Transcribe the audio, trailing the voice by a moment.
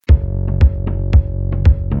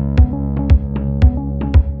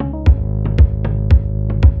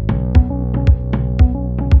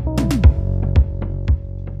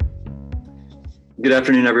Good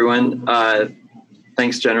afternoon, everyone.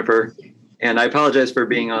 Thanks, Jennifer. And I apologize for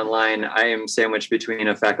being online. I am sandwiched between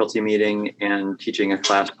a faculty meeting and teaching a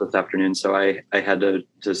class this afternoon, so I had to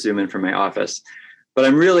Zoom in from my office. But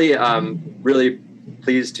I'm really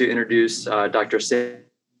pleased to introduce Dr. Sam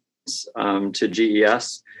to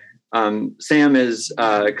GES. Sam is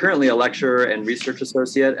currently a lecturer and research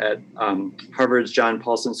associate at Harvard's John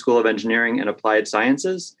Paulson School of Engineering and Applied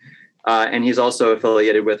Sciences. And he's also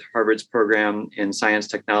affiliated with Harvard's program in Science,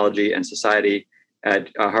 Technology, and Society at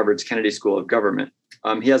Harvard's Kennedy School of Government.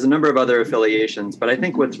 He has a number of other affiliations, but I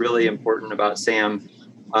think what's really important about Sam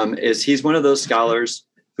is he's one of those scholars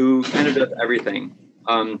who kind of does everything.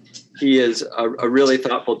 He is a really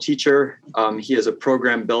thoughtful teacher. He is a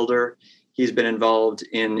program builder. He's been involved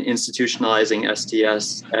in institutionalizing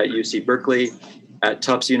STS at UC Berkeley, at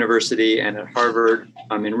Tufts University, and at Harvard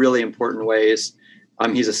in really important ways.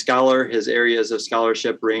 He's a scholar. His areas of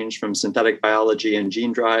scholarship range from synthetic biology and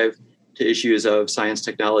gene drive to issues of science,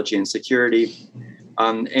 technology, and security.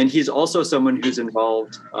 And he's also someone who's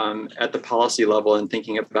involved at the policy level in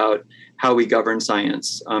thinking about how we govern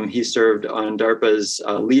science. He served on DARPA's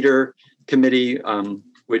LEADER committee,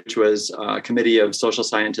 which was a committee of social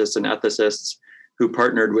scientists and ethicists who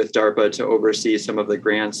partnered with DARPA to oversee some of the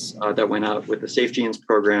grants that went out with the Safe Genes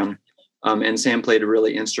program. And Sam played a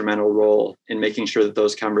really instrumental role in making sure that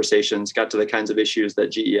those conversations got to the kinds of issues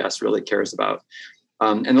that GES really cares about.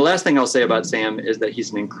 And the last thing I'll say about Sam is that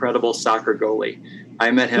he's an incredible soccer goalie.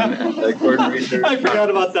 I met him at the Gordon Research. I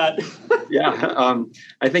forgot about that. Yeah.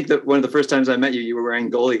 I think that one of the first times I met you, you were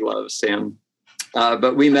wearing goalie gloves, Sam.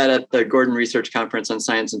 But we met at the Gordon Research Conference on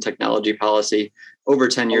Science and Technology Policy over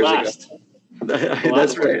 10 years ago.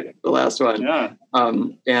 That's right, the last one. Yeah.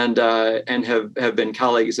 And have been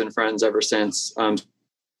colleagues and friends ever since.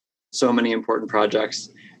 So many important projects.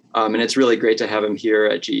 And it's really great to have him here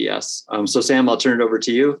at GES. So Sam, I'll turn it over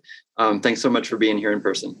to you. Thanks so much for being here in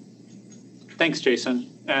person. Thanks,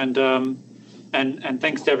 Jason. And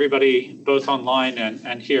thanks to everybody, both online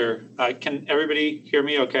and here. Can everybody hear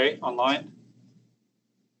me okay online?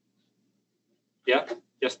 Yeah?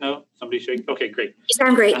 Yes, no? Somebody shake? Okay, great. You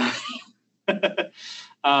sound great.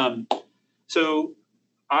 So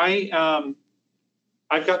I've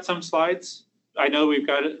got some slides. I know we've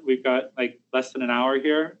got like less than an hour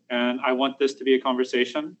here, and I want this to be a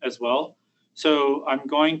conversation as well. So I'm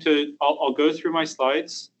going to, I'll go through my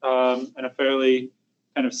slides in a fairly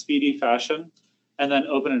kind of speedy fashion, and then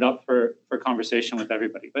open it up for conversation with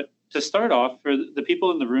everybody. But to start off, for the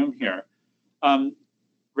people in the room here,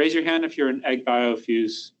 raise your hand if you're an egg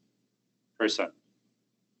biofuse person.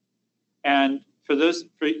 And for those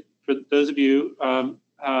of you,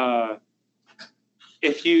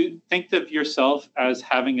 if you think of yourself as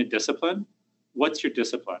having a discipline, what's your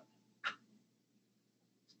discipline?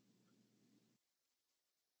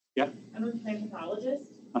 Yeah? I'm a plant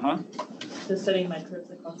pathologist. Uh-huh. So studying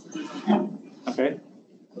microbes across the Okay.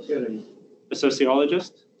 A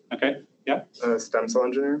sociologist? Okay. Yeah? A stem cell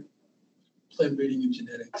engineer. Plant breeding and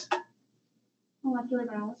genetics. Molecular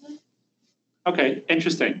biologist. Okay,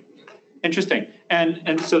 interesting.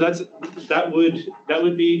 And so that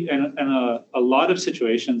would be in a lot of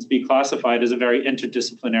situations be classified as a very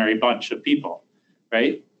interdisciplinary bunch of people,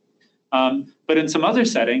 right? But in some other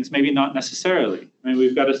settings, maybe not necessarily. I mean,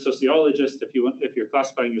 we've got a sociologist if you're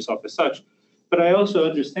classifying yourself as such, but I also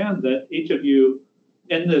understand that each of you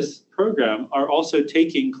in this program are also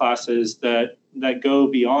taking classes that go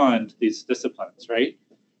beyond these disciplines, right?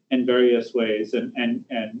 In various ways and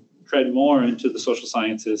tread more into the social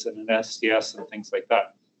sciences and an STS and things like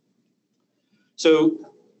that. So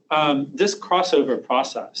this crossover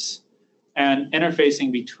process and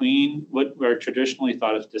interfacing between what were traditionally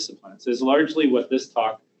thought of disciplines is largely what this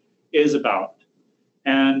talk is about.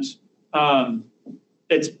 And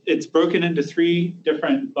it's broken into three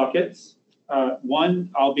different buckets.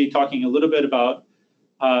 One, I'll be talking a little bit about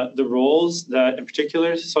the roles that, in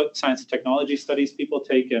particular, science and technology studies people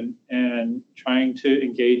take in trying to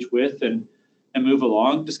engage with and move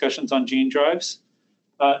along discussions on gene drives,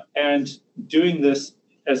 and doing this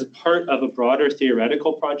as a part of a broader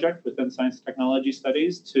theoretical project within science and technology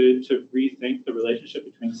studies to rethink the relationship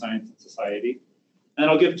between science and society. And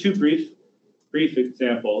I'll give two brief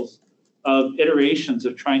examples of iterations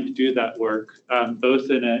of trying to do that work, both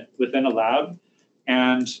within a lab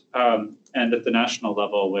and at the national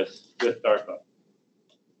level with DARPA.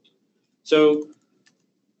 So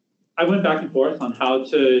I went back and forth on how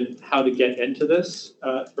to get into this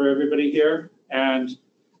for everybody here, and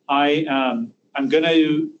I'm going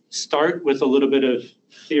to start with a little bit of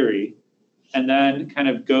theory and then kind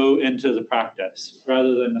of go into the practice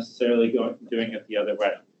rather than necessarily doing it the other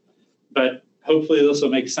way. But hopefully this will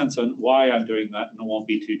make sense on why I'm doing that and it won't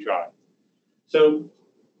be too dry. So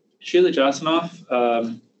Sheila Jasanoff,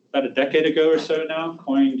 about a decade ago or so now,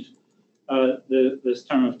 coined this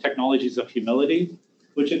term of technologies of humility,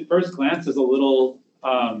 which at first glance is a little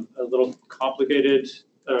complicated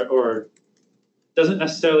or doesn't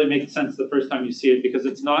necessarily make sense the first time you see it, because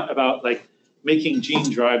it's not about like making gene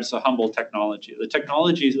drives a humble technology. The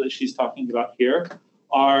technologies that she's talking about here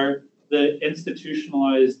are the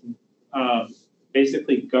institutionalized,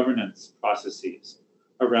 basically governance processes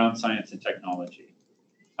around science and technology.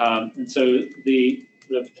 And so the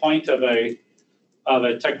point of a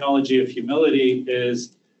technology of humility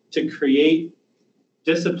is to create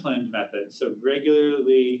disciplined methods, so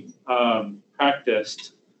regularly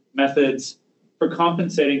practiced methods for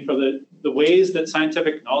compensating for the ways that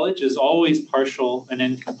scientific knowledge is always partial and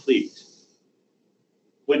incomplete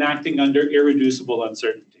when acting under irreducible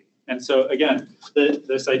uncertainty. And so again,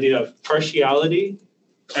 this idea of partiality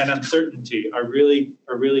and uncertainty are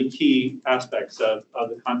really key aspects of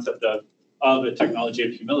the concept of a technology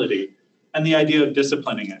of humility, and the idea of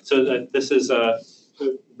disciplining it so that this is a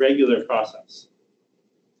regular process.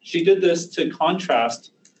 She did this to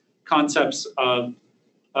contrast concepts of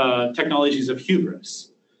technologies of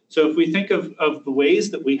hubris. So if we think of the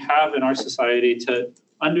ways that we have in our society to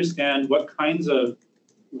understand what kinds of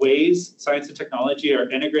ways science and technology are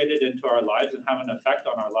integrated into our lives and have an effect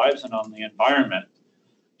on our lives and on the environment,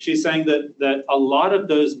 she's saying that a lot of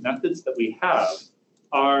those methods that we have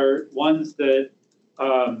are ones that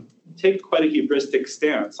take quite a hubristic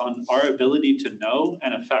stance on our ability to know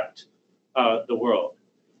and affect the world.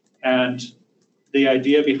 And the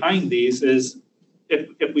idea behind these is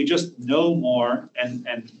if we just know more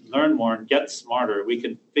and learn more and get smarter, we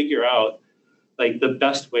can figure out like the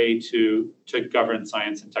best way to govern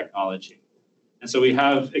science and technology. And so we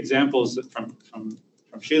have examples from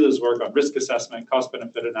Sheila's work on risk assessment,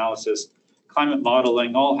 cost-benefit analysis, climate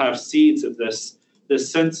modeling, all have seeds of this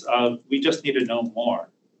sense of we just need to know more.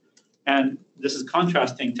 And this is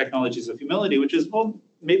contrasting technologies of humility, which is, well,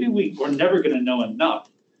 maybe we're never going to know enough.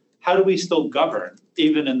 How do we still govern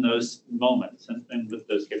even in those moments and with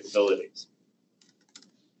those capabilities?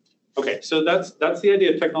 Okay, so that's the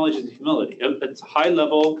idea of technologies of humility. It's a high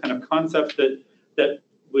level kind of concept that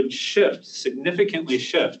would significantly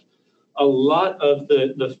shift a lot of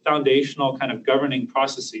the foundational kind of governing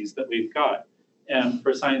processes that we've got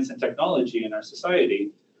for science and technology in our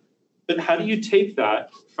society. But how do you take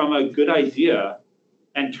that from a good idea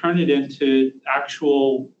and turn it into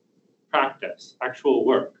actual practice, actual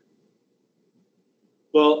work?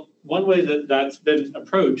 Well, one way that's been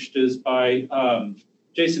approached is by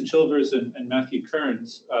Jason Chilvers and Matthew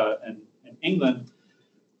Kearns in England,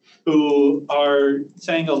 who are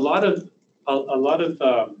saying a lot of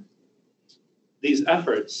these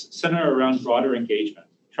efforts center around broader engagement,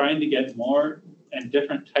 trying to get more and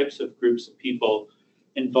different types of groups of people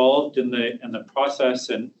involved in the process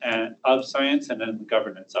and of science and in the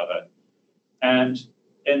governance of it. And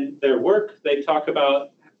in their work, they talk about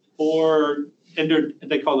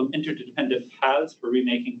they call them interdependent paths for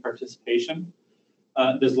remaking participation.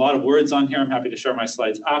 There's a lot of words on here. I'm happy to share my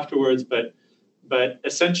slides afterwards, but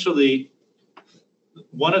essentially,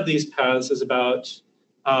 one of these paths is about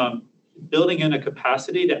building in a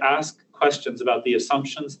capacity to ask questions about the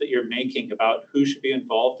assumptions that you're making about who should be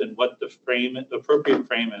involved and what the appropriate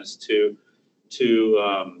frame is to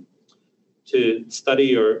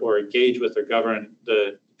study or engage with or govern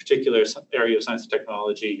the particular area of science and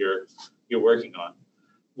technology you're working on.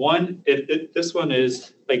 This one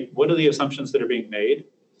is like, what are the assumptions that are being made?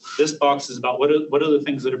 This box is about what are the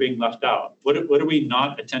things that are being left out? What are we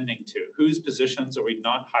not attending to? Whose positions are we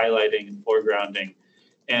not highlighting and foregrounding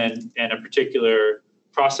in a particular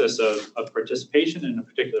process of participation and a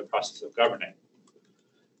particular process of governing?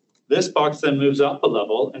 This box then moves up a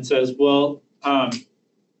level and says, well,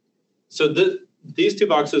 so these two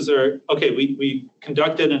boxes are, okay, we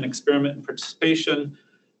conducted an experiment in participation.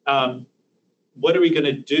 What are we going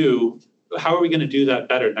to do? How are we going to do that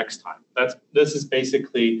better next time? This is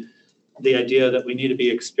basically the idea that we need to be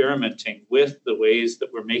experimenting with the ways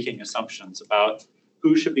that we're making assumptions about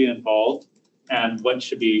who should be involved and what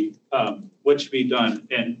should be done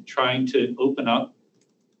in trying to open up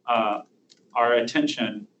our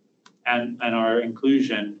attention and our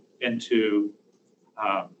inclusion into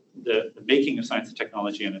the making of science and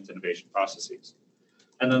technology and its innovation processes.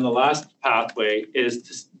 And then the last pathway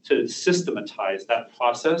is to systematize that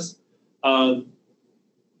process of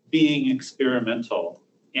being experimental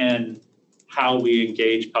in how we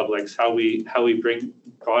engage publics, how we bring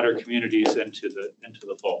broader communities into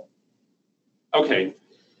the fold. Okay,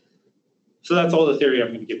 so that's all the theory I'm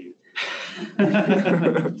going to give you.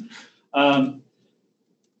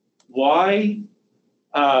 Why?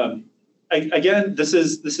 Again, this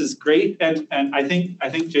is great, and I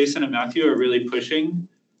think Jason and Matthew are really pushing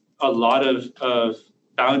a lot of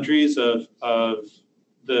boundaries of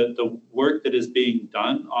the work that is being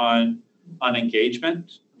done on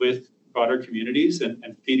engagement with broader communities and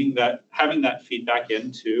having that feedback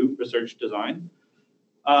into research design.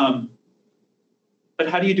 But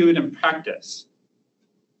how do you do it in practice?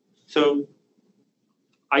 So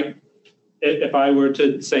if I were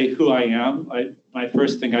to say who I am, my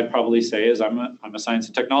first thing I'd probably say is I'm a science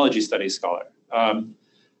and technology studies scholar.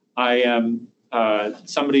 I am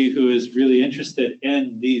somebody who is really interested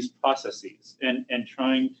in these processes and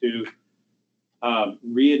trying to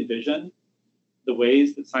re-envision the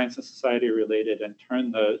ways that science and society are related and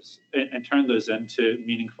turn those into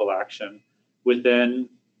meaningful action within,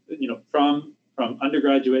 from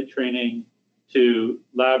undergraduate training to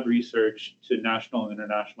lab research to national and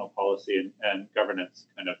international policy and governance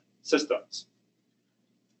kind of systems.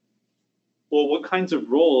 Well, what kinds of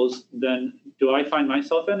roles then do I find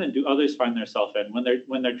myself in, and do others find themselves in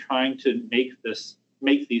when they're trying to make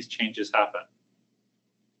these changes happen?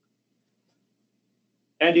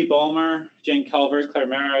 Andy Ballmer, Jane Calvert, Claire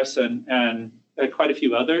Maris, and quite a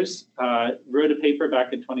few others wrote a paper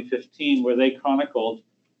back in 2015 where they chronicled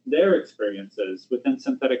their experiences within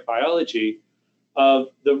synthetic biology of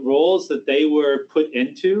the roles that they were put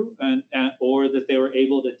into or that they were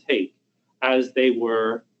able to take as they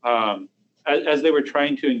were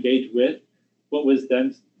trying to engage with what was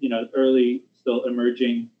then early, still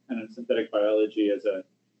emerging kind of synthetic biology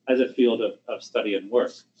as a field of study and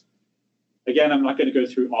work. Again, I'm not going to go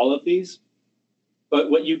through all of these, but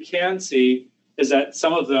what you can see is that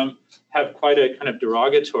some of them have quite a kind of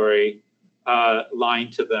derogatory line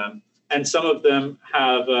to them, and some of them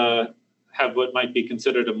have what might be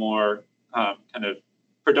considered a more kind of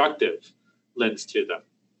productive lens to them.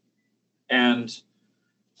 And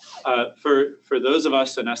for those of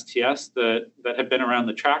us in STS that have been around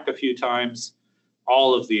the track a few times,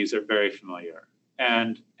 all of these are very familiar.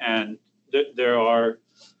 And there are,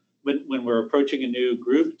 when we're approaching a new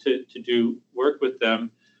group to do work with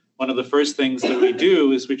them, one of the first things that we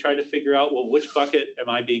do is we try to figure out, well, which bucket am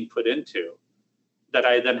I being put into that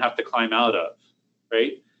I then have to climb out of,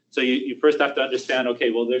 right? So you first have to understand,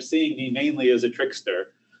 okay, well, they're seeing me mainly as a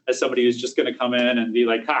trickster, as somebody who's just going to come in and be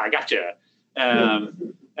like, I gotcha.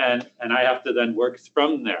 And I have to then work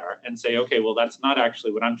from there and say, okay, well, that's not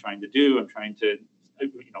actually what I'm trying to do. I'm trying to,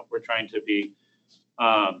 we're trying to be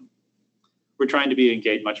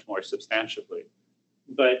engaged much more substantially.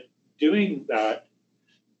 But doing that,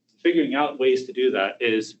 figuring out ways to do that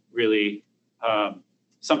is really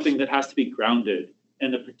something that has to be grounded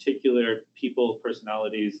in the particular people,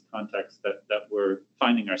 personalities, context that we're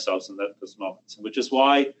finding ourselves in this moment. Which is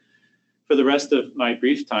why, for the rest of my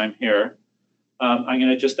brief time here, I'm going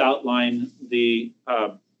to just outline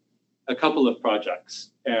a couple of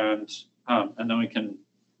projects, and then we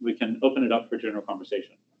can open it up for general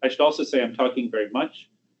conversation. I should also say I'm talking very much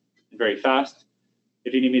and very fast.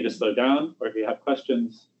 If you need me to slow down or if you have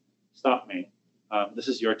questions, stop me. This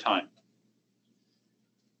is your time.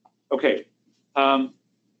 Okay.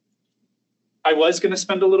 I was going to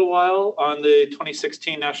spend a little while on the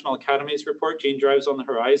 2016 National Academies report, Gene Drives on the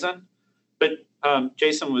Horizon, but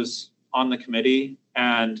Jason was on the committee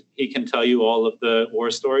and he can tell you all of the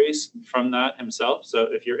war stories from that himself. So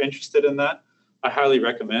if you're interested in that, I highly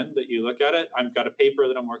recommend that you look at it. I've got a paper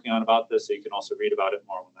that I'm working on about this, so you can also read about it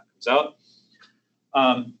more when that comes out.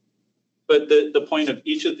 But the point of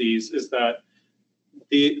each of these is that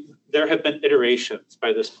there have been iterations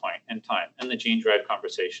by this point in time in the Gene Drive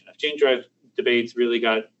conversation. If Gene Drive debates really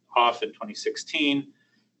got off in 2016,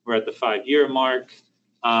 we're at the 5-year mark,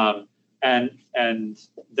 and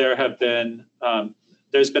there have been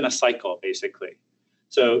there's been a cycle basically.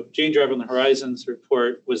 So Gene Drive on the Horizons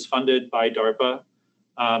report was funded by DARPA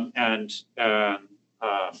and the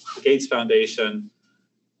Gates Foundation,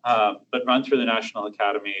 but run through the National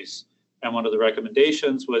Academies. And one of the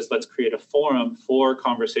recommendations was, let's create a forum for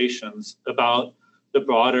conversations about the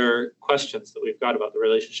broader questions that we've got about the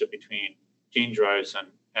relationship between gene drives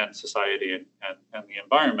and society and the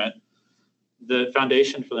environment. The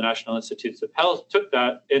Foundation for the National Institutes of Health took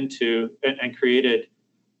that into and created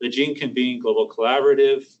the Gene Convene Global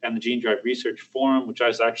Collaborative and the Gene Drive Research Forum, which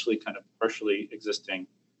was actually kind of partially existing,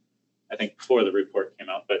 I think, before the report came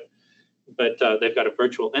out. But they've got a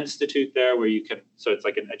virtual institute there where you can, so it's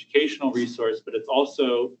like an educational resource, but it's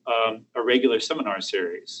also a regular seminar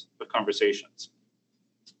series of conversations.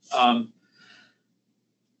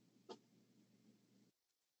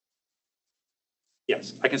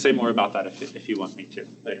 Yes, I can say more about that if you want me to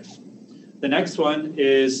later. The next one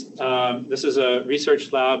is, this is a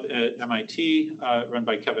research lab at MIT run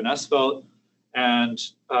by Kevin Esvelt. And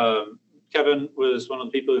Kevin was one of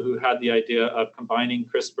the people who had the idea of combining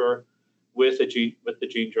CRISPR with the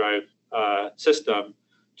gene drive system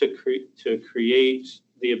to create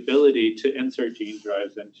the ability to insert gene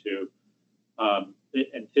drives into,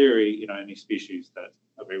 in theory, any species that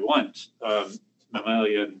we want,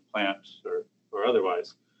 mammalian, plant, or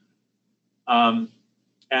otherwise. And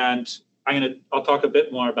I'll talk a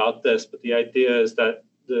bit more about this, but the idea is that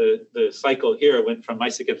the cycle here went from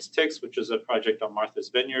Mice Against Ticks, which is a project on Martha's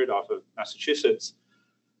Vineyard off of Massachusetts,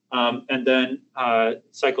 and then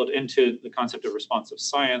cycled into the concept of responsive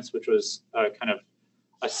science, which was kind of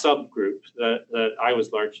a subgroup that I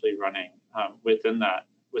was largely running within that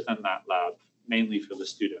lab, mainly for the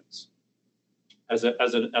students, as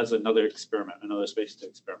another experiment, another space to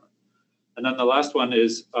experiment. And then the last one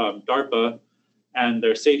is DARPA and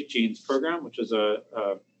their Safe Genes program, which is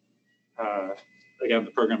again,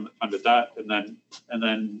 the program that funded that, and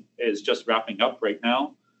then is just wrapping up right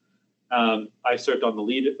now. I served on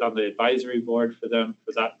the advisory board for them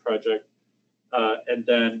for that project, and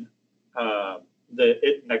then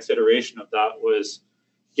the next iteration of that was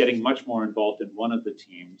getting much more involved in one of the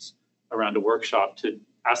teams around a workshop to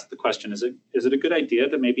ask the question: Is it a good idea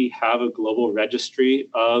to maybe have a global registry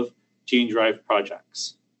of gene drive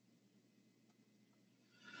projects?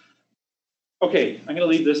 Okay, I'm going to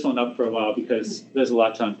leave this one up for a while because there's a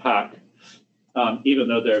lot to unpack, even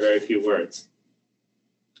though there are very few words.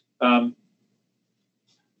 What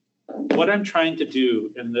I'm trying to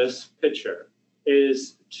do in this picture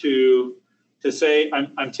is to say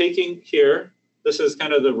I'm taking here, this is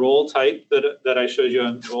kind of the role type that I showed you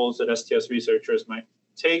on roles that STS researchers might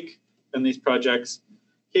take in these projects.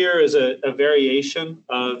 Here is a variation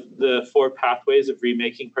of the 4 pathways of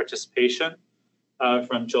remaking participation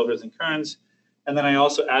from Chilvers and Kearns. And then I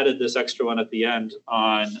also added this extra one at the end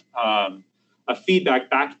on a feedback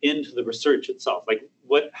back into the research itself. Like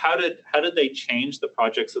how did they change the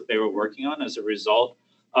projects that they were working on as a result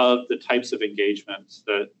of the types of engagements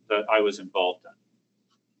that I was involved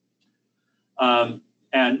in?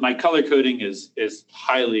 And my color coding is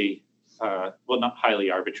highly, well, not highly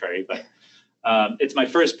arbitrary, but it's my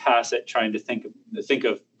first pass at trying to think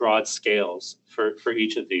of broad scales for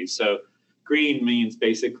each of these. So green means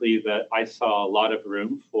basically that I saw a lot of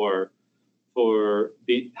room for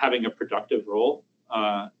having a productive role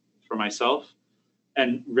for myself,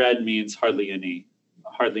 and red means hardly any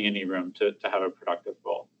room to have a productive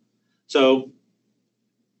role. So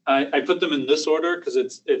I put them in this order because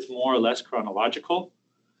it's more or less chronological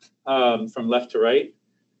from left to right.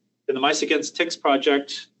 In the Mice Against Ticks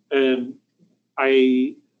project,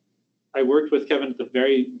 I worked with Kevin at the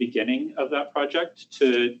very beginning of that project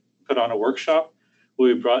to put on a workshop.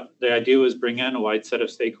 The idea was bring in a wide set of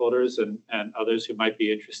stakeholders and others who might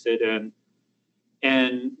be interested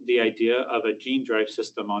in the idea of a gene drive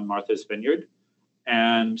system on Martha's Vineyard.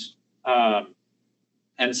 And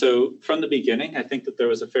so from the beginning, I think that there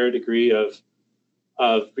was a fair degree of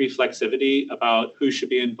reflexivity about who should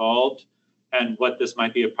be involved and what this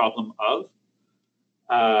might be a problem of.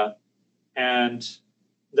 And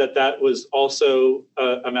that was also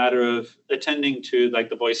a matter of attending to like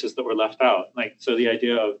the voices that were left out. Like, so the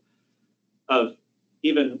idea of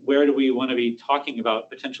even where do we want to be talking about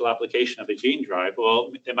potential application of a gene drive?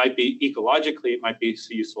 Well, it might be ecologically, it might be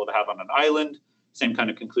useful to have on an island, same kind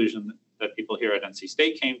of conclusion that people here at NC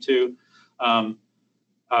State came to.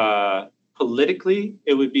 Politically,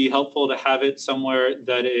 it would be helpful to have it somewhere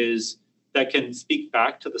that can speak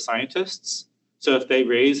back to the scientists. So if they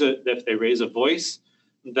raise a voice,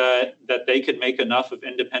 that they could make enough of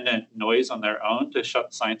independent noise on their own to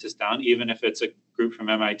shut scientists down, even if it's a group from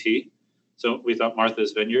MIT. So we thought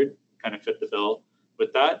Martha's Vineyard kind of fit the bill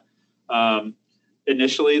with that.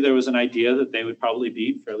 Initially, there was an idea that they would probably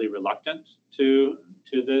be fairly reluctant to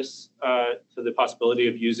this, to the possibility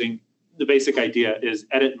of using. The basic idea is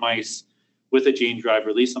edit mice with a gene drive,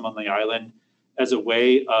 release them on the island as a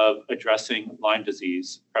way of addressing Lyme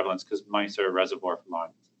disease prevalence, because mice are a reservoir for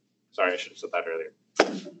Lyme. Sorry, I should have said that earlier.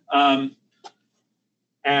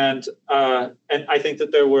 And I think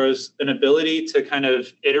that there was an ability to kind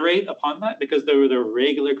of iterate upon that because there were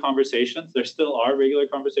regular conversations. There still are regular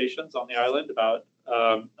conversations on the island about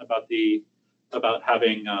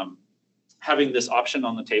having this option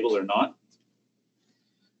on the table or not.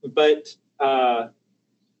 But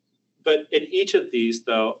in each of these,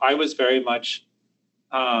 though, I was very much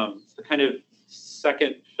the kind of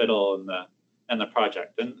second fiddle in the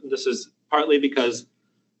project, and this is partly because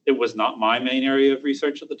it was not my main area of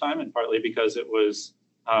research at the time, and partly because it was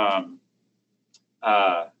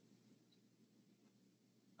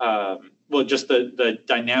just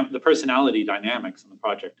the personality dynamics in the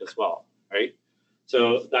project as well, right?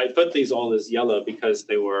 So I put these all as yellow because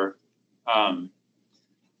they were,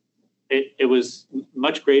 it was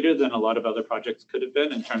much greater than a lot of other projects could have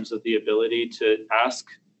been in terms of the ability to ask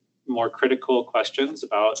more critical questions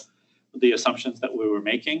about the assumptions that we were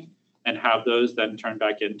making and have those then turn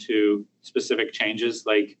back into specific changes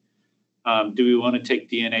like, do we want to take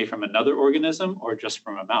DNA from another organism or just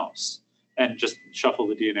from a mouse? And just shuffle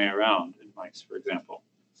the DNA around in mice, for example.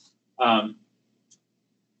 But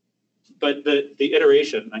the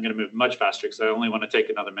iteration, I'm going to move much faster because I only want to take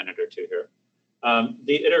another minute or two here.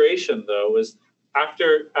 The iteration, though, was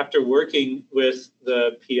after working with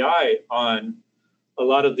the PI on a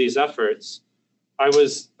lot of these efforts, I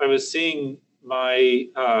was seeing my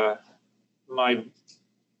my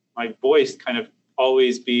voice kind of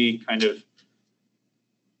always be kind of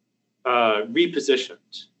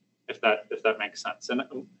repositioned, if that makes sense.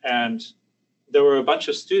 And there were a bunch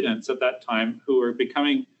of students at that time who were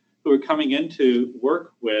coming into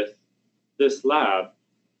work with this lab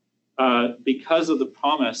because of the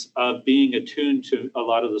promise of being attuned to a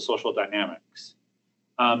lot of the social dynamics.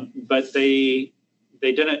 But they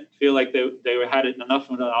didn't feel like they had enough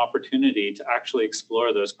of an opportunity to actually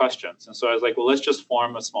explore those questions. And so I was like, well, let's just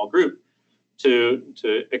form a small group to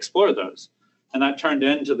explore those. And that turned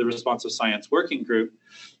into the Responsive Science Working Group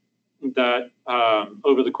that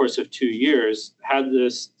over the course of 2 years had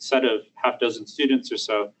this set of half dozen students or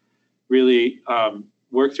so really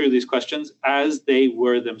work through these questions as they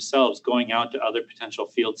were themselves going out to other potential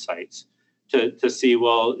field sites to see,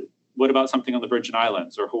 well, what about something on the Virgin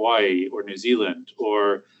Islands or Hawaii or New Zealand?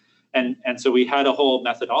 And so we had a whole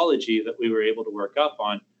methodology that we were able to work up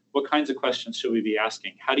on. What kinds of questions should we be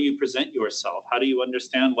asking? How do you present yourself? How do you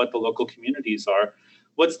understand what the local communities are?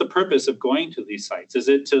 What's the purpose of going to these sites? Is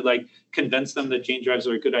it to like convince them that gene drives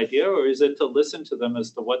are a good idea, or is it to listen to them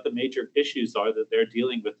as to what the major issues are that they're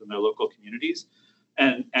dealing with in their local communities?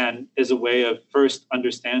 And is a way of first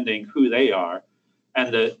understanding who they are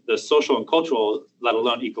and the social and cultural, let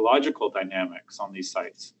alone ecological dynamics on these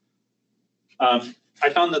sites. I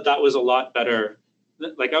found that was a lot better.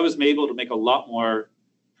 Like I was able to make a lot more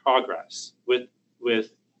progress with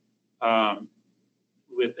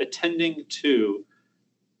attending to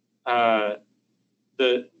the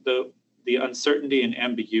uncertainty and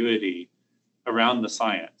ambiguity around the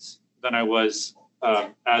science than I was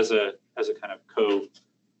as a kind of co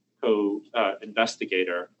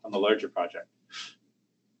investigator on the larger project.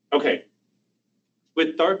 Okay,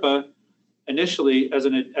 with DARPA, initially as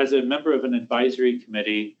a member of an advisory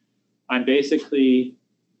committee, I'm basically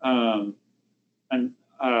I'm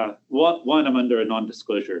under a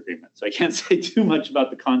non-disclosure agreement, so I can't say too much about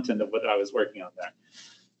the content of what I was working on there.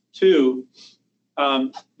 Two,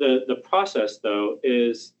 the process, though,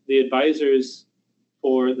 is the advisors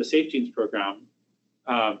for the Safe Genes program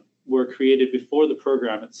were created before the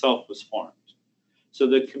program itself was formed. So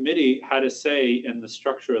the committee had a say in the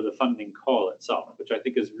structure of the funding call itself, which I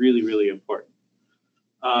think is really, really important.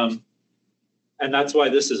 And that's why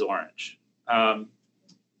this is orange.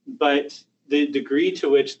 But the degree to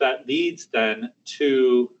which that leads then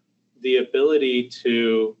to the ability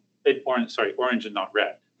to, orange and not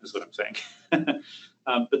red is what I'm saying.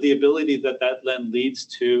 But the ability that then leads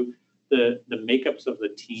to the makeups of the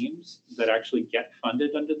teams that actually get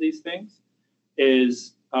funded under these things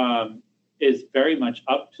is very much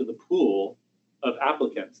up to the pool of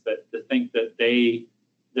applicants that think that they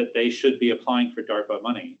should be applying for DARPA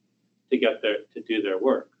money to do their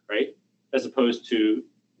work, right? As opposed to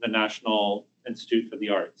the National Institute for the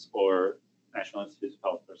Arts or National Institute of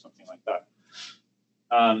Health or something like that.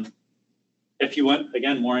 If you want,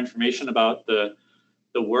 again, more information about the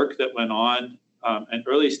work that went on and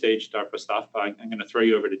early stage DARPA stuff, I'm going to throw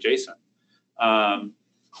you over to Jason.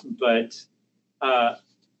 But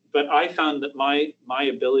I found that my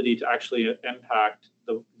ability to actually impact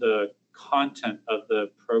the content of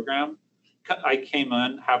the program, I came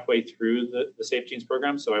on halfway through the Safe Genes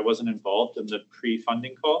program, so I wasn't involved in the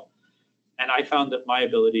pre-funding call. And I found that my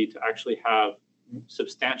ability to actually have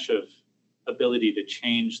substantive ability to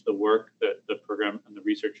change the work that the program and the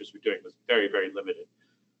researchers were doing was very, very limited.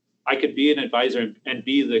 I could be an advisor and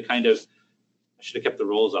be the kind of, I should have kept the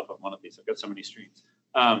roles up on one of these, I've got so many streams,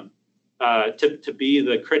 to be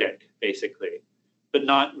the critic, basically, but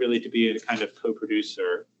not really to be a kind of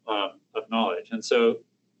co-producer of knowledge. And so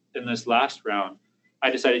in this last round, I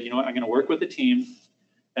decided, you know what, I'm going to work with a team,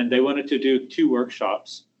 and they wanted to do 2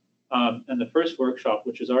 workshops and the first workshop,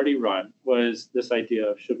 which was already run, was this idea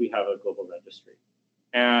of should we have a global registry?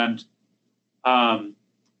 And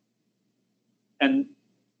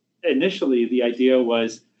initially, the idea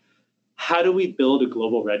was, how do we build a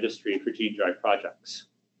global registry for gene drive projects?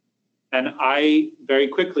 And I very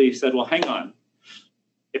quickly said, well, hang on.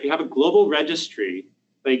 If you have a global registry,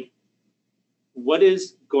 like, what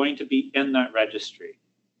is going to be in that registry?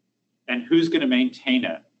 And who's going to maintain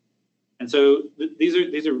it? And so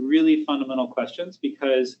these are really fundamental questions,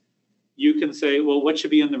 because you can say, well, what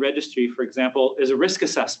should be in the registry, for example, is a risk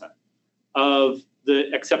assessment of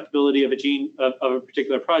the acceptability of a gene of a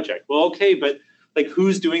particular project. Well, okay, but like,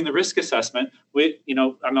 who's doing the risk assessment? I'm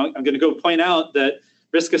going to go point out that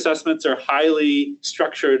risk assessments are highly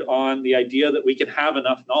structured on the idea that we can have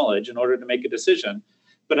enough knowledge in order to make a decision.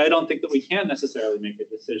 But I don't think that we can necessarily make a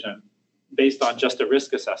decision based on just a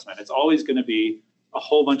risk assessment. It's always going to be a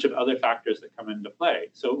whole bunch of other factors that come into play.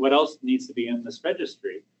 So what else needs to be in this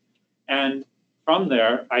registry? And from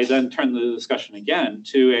there, I then turn the discussion again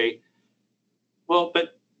to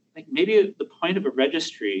but like, maybe the point of a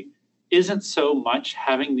registry isn't so much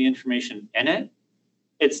having the information in it.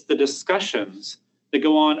 It's the discussions that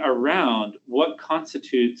go on around what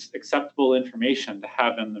constitutes acceptable information to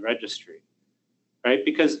have in the registry, right?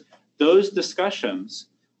 Because those discussions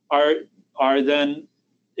are then,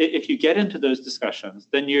 if you get into those discussions,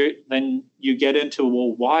 then you get into,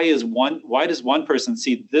 well, why does one person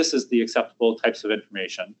see this as the acceptable types of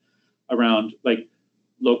information around, like,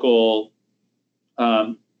 local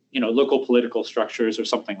local political structures or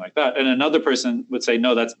something like that, and another person would say,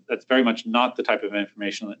 no, that's very much not the type of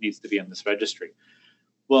information that needs to be in this registry.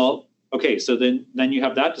 Well, okay, so then you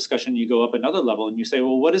have that discussion. You go up another level and you say,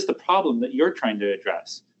 well, what is the problem that you're trying to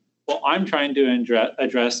address? Well, I'm trying to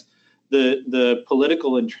address the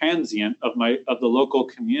political and transient of the local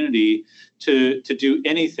community to do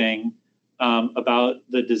anything about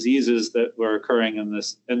the diseases that were occurring in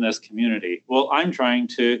this community. Well, I'm trying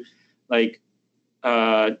to, like,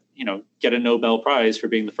 get a Nobel Prize for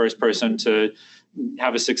being the first person to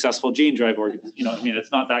have a successful gene drive organ.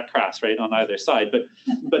 It's not that crass, right, on either side.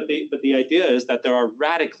 But the idea is that there are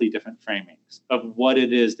radically different framings of what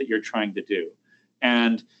it is that you're trying to do,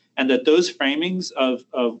 and that those framings of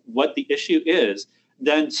what the issue is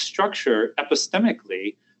then structure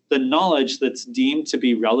epistemically the knowledge that's deemed to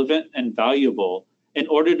be relevant and valuable in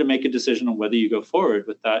order to make a decision on whether you go forward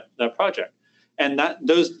with that project. And that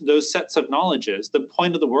those sets of knowledges, the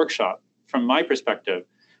point of the workshop, from my perspective,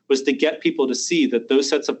 was to get people to see that those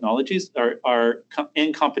sets of knowledges are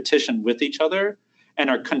in competition with each other and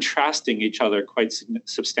are contrasting each other quite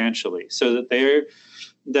substantially. So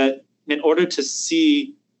that in order to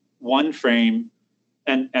see one frame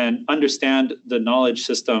and understand the knowledge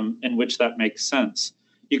system in which that makes sense,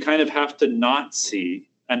 you kind of have to not see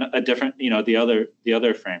a different, the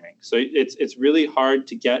other framing. So it's really hard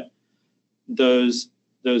to get those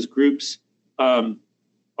groups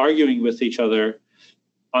arguing with each other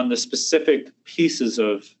on the specific pieces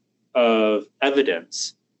of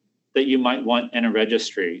evidence that you might want in a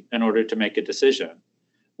registry in order to make a decision.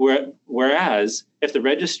 Whereas if the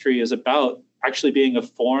registry is about actually being a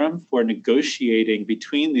forum for negotiating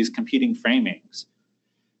between these competing framings,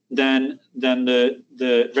 then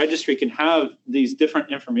the registry can have these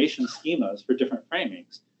different information schemas for different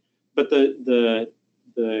framings. But the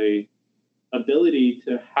ability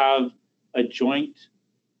to have a joint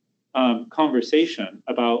conversation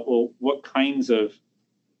about, well, what kinds of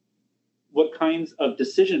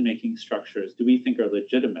decision-making structures do we think are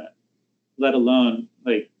legitimate, let alone,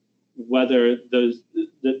 like, whether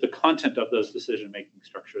the content of those decision-making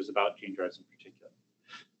structures about gene drives in particular.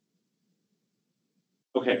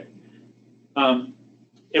 Okay,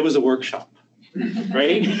 it was a workshop,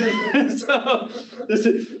 right? So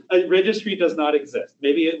a registry does not exist.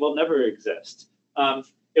 Maybe it will never exist.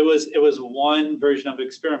 It was one version of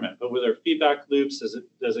experiment, but were there feedback loops?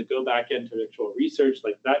 Does it go back into actual research?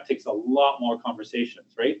 Like, that takes a lot more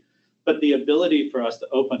conversations, right? But the ability for us to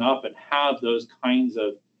open up and have those kinds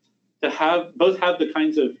of, have the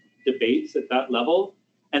kinds of debates at that level,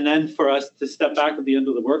 and then for us to step back at the end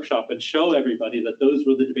of the workshop and show everybody that those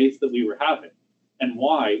were the debates that we were having, and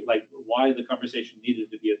why the conversation needed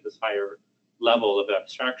to be at this higher level of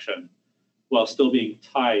abstraction, while still being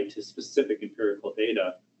tied to specific empirical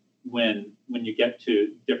data when you get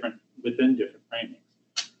to within different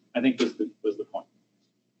framings, I think was the point.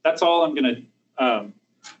 That's all. I'm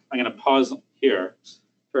gonna pause here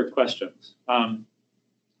for questions.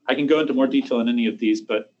 I can go into more detail in any of these,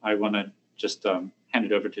 but I want to just hand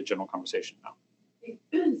it over to general conversation now.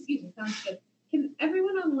 Excuse me, sounds good. Can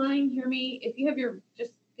everyone online hear me? If you have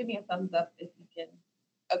just give me a thumbs up if you can.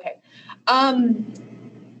 Okay.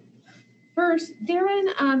 First,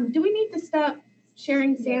 Darren, do we need to stop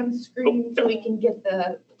sharing Sam's screen so we can get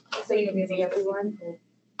so you can see everyone?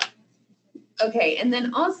 Okay, and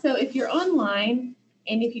then also if you're online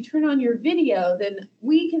and if you turn on your video, then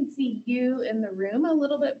we can see you in the room a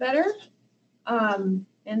little bit better. And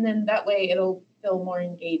then that way it'll feel more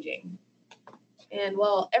engaging. And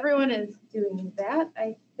while everyone is doing that,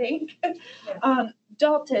 I think,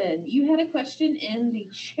 Dalton, you had a question in the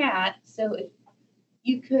chat, so if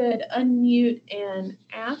you could unmute and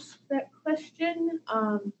ask that question,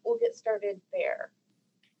 we'll get started there.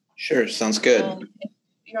 Sure, sounds good. If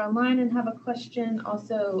you're online and have a question,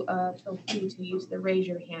 also feel free to use the raise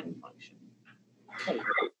your hand function.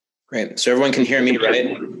 Great. So everyone can hear me,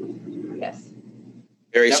 right? Yes.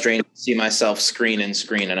 Very strange to see myself screen and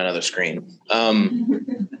another screen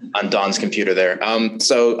on Dawn's computer there.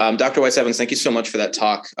 So Dr. Weiss-Evans, thank you so much for that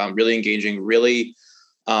talk. Really engaging, really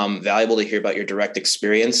valuable to hear about your direct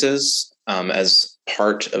experiences as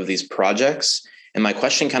part of these projects. And my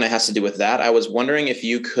question kind of has to do with that. I was wondering if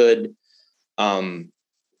you could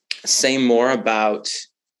say more about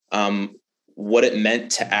what it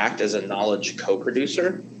meant to act as a knowledge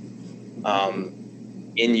co-producer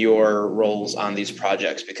in your roles on these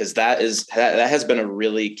projects, because that has been a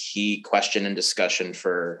really key question and discussion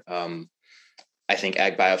for I think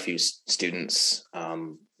ag biofuse students.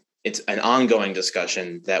 It's an ongoing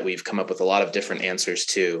discussion that we've come up with a lot of different answers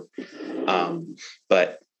to,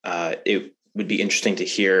 but it would be interesting to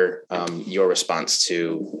hear your response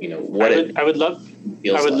to what I would love.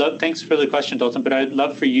 Thanks for the question, Dalton. But I'd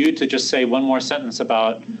love for you to just say one more sentence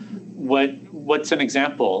about what's an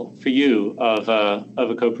example for you of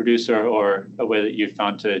a co-producer or a way that you've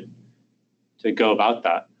found to go about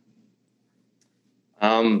that.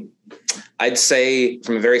 I'd say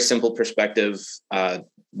from a very simple perspective,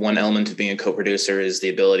 one element of being a co-producer is the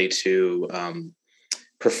ability to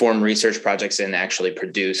perform research projects and actually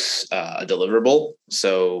produce a deliverable.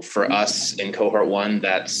 So for us in cohort 1,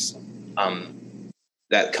 that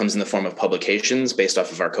comes in the form of publications based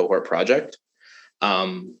off of our cohort project.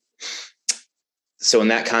 So in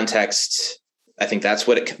that context, I think that's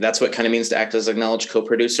what kind of means to act as a knowledge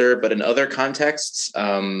co-producer. But in other contexts,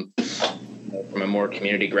 from a more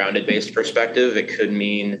community grounded based perspective, it could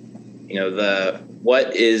mean,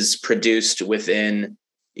 what is produced within,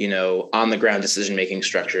 on the ground decision making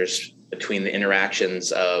structures between the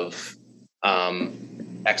interactions of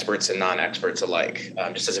experts and non-experts alike,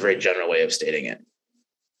 just as a very general way of stating it.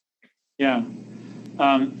 Yeah.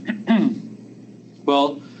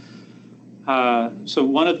 Well. So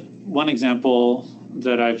one example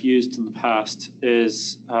that I've used in the past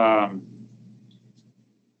is on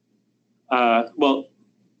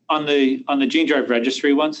the gene drive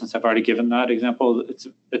registry one. Since I've already given that example,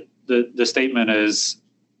 the statement is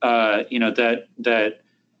that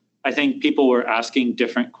I think people were asking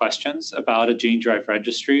different questions about a gene drive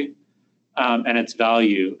registry and its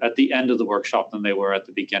value at the end of the workshop than they were at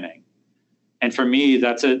the beginning. And for me,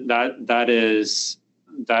 that is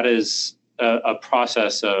a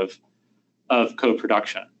process of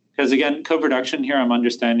co-production. Because again, co-production here, I'm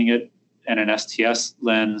understanding it in an STS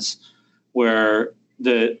lens where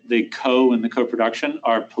the co and the co-production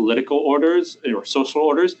are political orders or social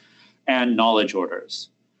orders and knowledge orders.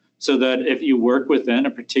 So that if you work within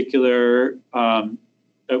a particular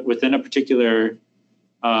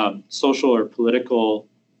social or political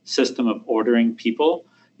system of ordering people,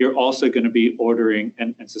 you're also going to be ordering,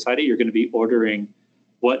 in society, you're going to be ordering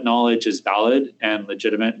what knowledge is valid and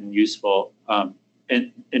legitimate and useful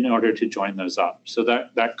in order to join those up. So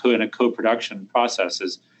that kind of co-production process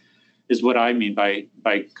is what I mean by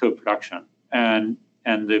co-production. And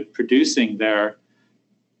the producing there,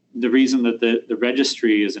 the reason that the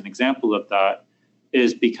registry is an example of that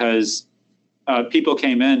is because people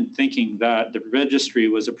came in thinking that the registry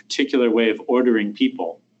was a particular way of ordering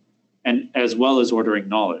people and as well as ordering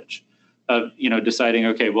knowledge. Of deciding,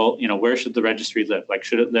 okay, well, where should the registry live? Like,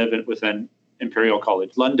 should it live within Imperial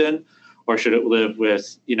College London, or should it live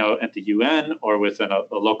with at the UN or within a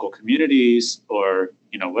local communities or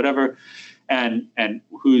whatever, and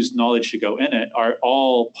whose knowledge should go in it are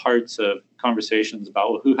all parts of conversations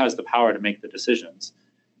about who has the power to make the decisions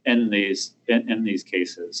in these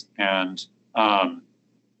cases and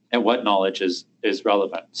what knowledge is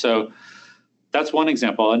relevant. So. That's one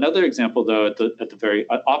example. Another example, though, at the very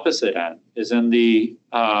opposite end, is in the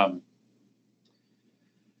on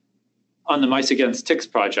the Mice Against Ticks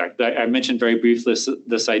project. I mentioned very briefly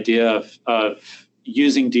this idea of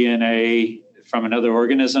using DNA from another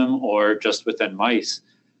organism or just within mice.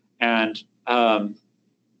 And at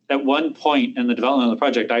one point in the development of the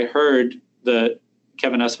project, I heard the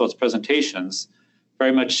Kevin Esfeld's presentations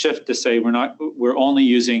very much shift to say we're only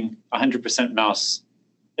using 100% mouse.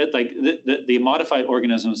 The modified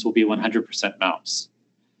organisms will be 100% mouse.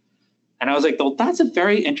 And I was like, well, that's a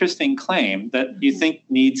very interesting claim that you think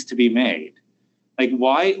needs to be made. Like,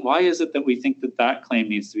 why is it that we think that claim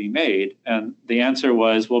needs to be made? And the answer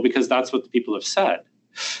was, well, because that's what the people have said.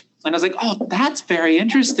 And I was like, oh, that's very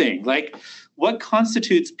interesting. Like, what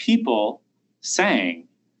constitutes people saying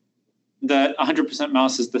that 100%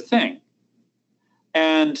 mouse is the thing?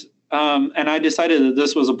 And I decided that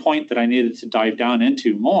this was a point that I needed to dive down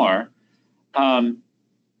into more. And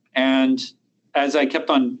as I kept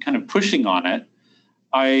on kind of pushing on it,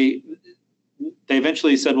 they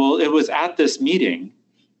eventually said, well, it was at this meeting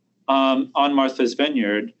on Martha's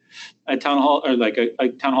Vineyard, a town hall, or like a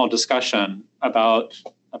town hall discussion about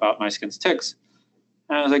mice against ticks.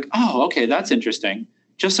 And I was like, oh, okay, that's interesting.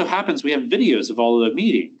 Just so happens we have videos of all of the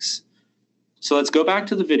meetings. So let's go back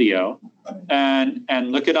to the video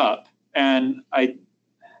and look it up. And I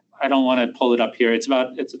don't want to pull it up here. It's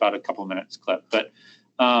about a couple minutes clip, but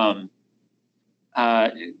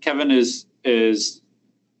Kevin is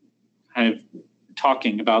kind of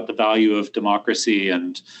talking about the value of democracy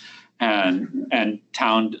and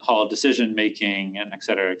town hall decision making and et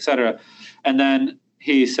cetera, et cetera. And then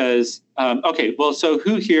he says, okay, well, so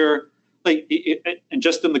who here, and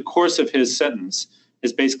just in the course of his sentence,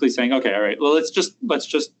 is basically saying, okay, all right, well, let's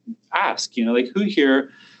just ask, who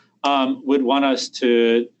here would want us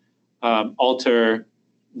to alter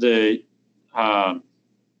the, I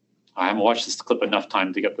haven't watched this clip enough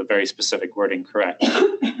time to get the very specific wording correct,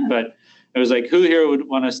 but it was like, who here would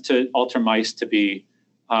want us to alter mice to be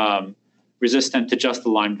resistant to just the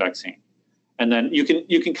Lyme vaccine? And then you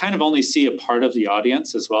can kind of only see a part of the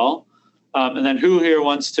audience as well. And then who here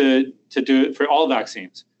wants to do it for all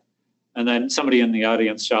vaccines? And then somebody in the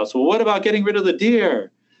audience shouts, well, what about getting rid of the deer?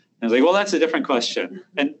 And I was like, well, that's a different question.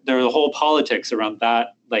 And there was a whole politics around that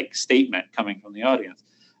statement coming from the audience.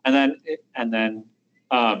 And then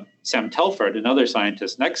Sam Telford, another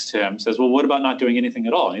scientist next to him, says, well, what about not doing anything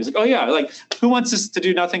at all? And he's like, oh yeah, who wants us to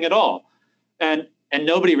do nothing at all? And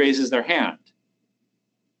nobody raises their hand.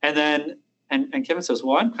 And then and Kevin says,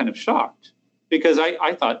 well, I'm kind of shocked, because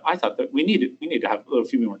I thought that we need to have a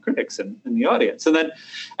few more critics in the audience. And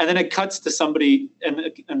then it cuts to somebody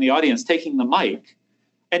in the audience taking the mic.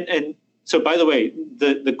 And so, by the way,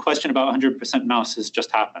 the question about 100% mouse has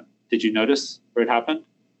just happened. Did you notice where it happened?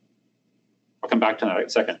 I'll come back to that in a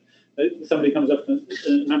second. Somebody comes up,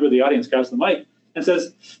 a member of the audience grabs the mic and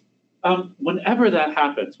says, whenever that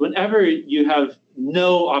happens, whenever you have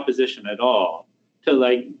no opposition at all to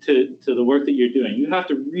the work that you're doing, you have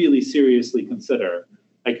to really seriously consider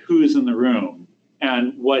who's in the room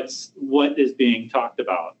and what is being talked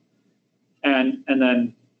about. And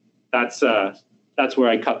then that's where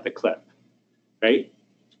I cut the clip, right?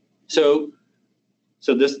 So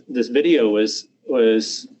this video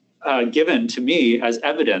was given to me as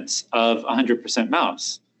evidence of 100%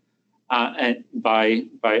 mouse and by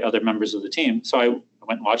other members of the team. So I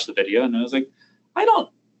went and watched the video, and I was like, I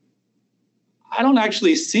don't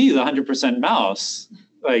actually see the 100% mouse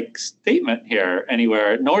statement here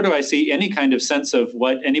anywhere, nor do I see any kind of sense of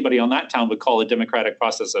what anybody on that town would call a democratic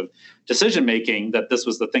process of decision making, that this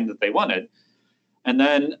was the thing that they wanted. And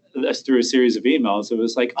then through a series of emails, it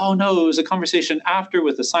was like, oh no, it was a conversation after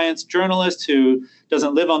with a science journalist who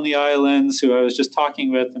doesn't live on the islands, who I was just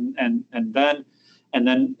talking with, and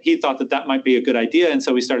then he thought that might be a good idea, and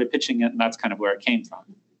so we started pitching it, and that's kind of where it came from.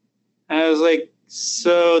 And I was like,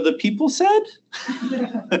 so the people said,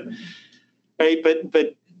 right?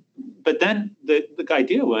 But then the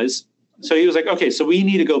idea was, so he was like, okay, so we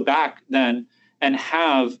need to go back then and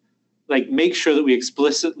have make sure that we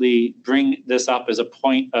explicitly bring this up as a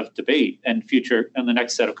point of debate and the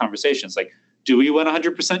next set of conversations. Do we want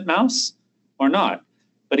 100% mouse or not?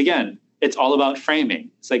 But again, it's all about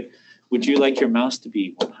framing. It's would you like your mouse to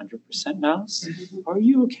be 100% mouse? Or are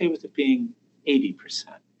you okay with it being 80%?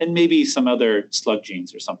 And maybe some other slug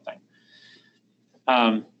genes or something.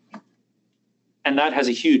 And that has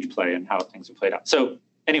a huge play in how things are played out. So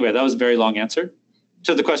anyway, that was a very long answer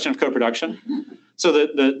to the question of co-production. So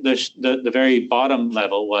the very bottom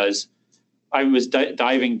level was, I was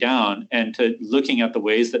diving down and looking at the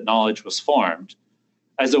ways that knowledge was formed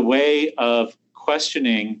as a way of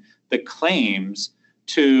questioning the claims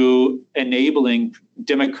to enabling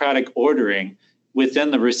democratic ordering within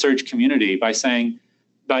the research community by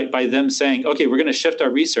them saying, okay, we're going to shift our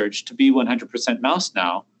research to be 100% mouse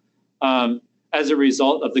now, as a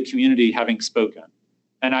result of the community having spoken.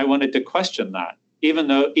 And I wanted to question that.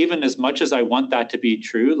 Even as much as I want that to be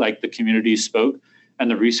true, the community spoke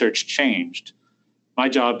and the research changed, My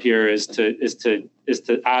job here is to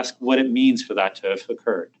ask what it means for that to have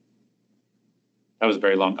occurred. That was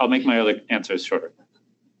very long. I'll make my other answers shorter.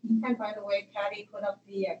 And by the way, Patty put up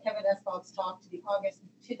the Kevin Espald's talk to the August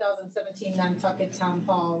 2017 Nantucket Town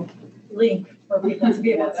Hall link for people to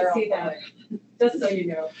be able to see that. Just so you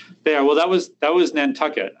know. Yeah, well, that was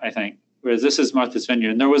Nantucket, I think, whereas this is Martha's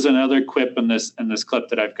Vineyard. And there was another quip in this clip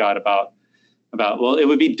that I've got about well, it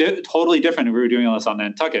would be totally different if we were doing all this on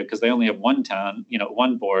Nantucket because they only have one town,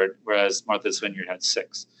 one board, whereas Martha's Vineyard had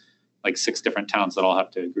six different towns that all have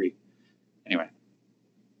to agree. Anyway.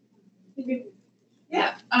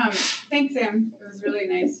 Yeah, thanks, Sam. It was really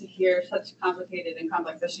nice to hear such complicated and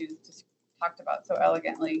complex issues just talked about so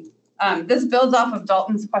elegantly. This builds off of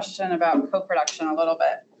Dalton's question about co-production a little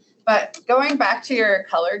bit. But going back to your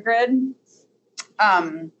color grid,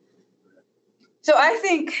 so I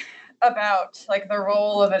think about like the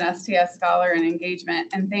role of an STS scholar in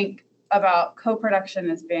engagement and think about co-production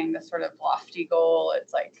as being this sort of lofty goal.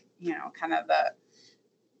 It's like, kind of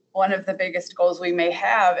one of the biggest goals we may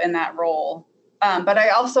have in that role. But I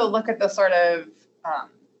also look at the sort of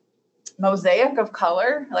mosaic of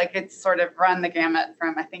color, like it's sort of run the gamut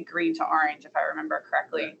from, I think, green to orange, if I remember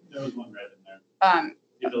correctly. Yeah, there was one red in there.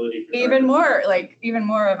 The ability for even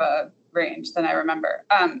more of a range than I remember.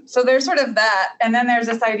 So there's sort of that. And then there's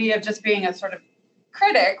this idea of just being a sort of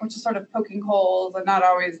critic, which is sort of poking holes and not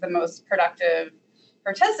always the most productive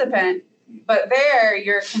participant. But there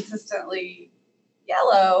you're consistently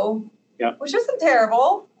yellow, which isn't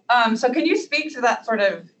terrible. So can you speak to that sort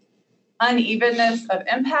of unevenness of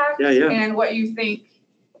impact and what you think,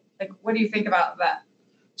 what do you think about that?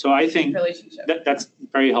 So I think relationship? That's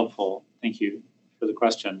very helpful. Thank you for the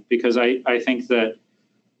question, because I think that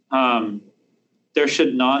there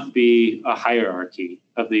should not be a hierarchy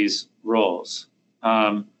of these roles.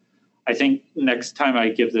 I think next time I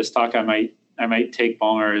give this talk, I might take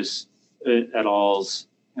Bonger's et al.'s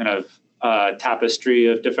kind of tapestry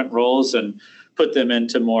of different roles and put them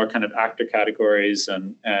into more kind of actor categories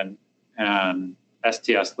and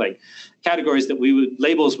STS, like categories that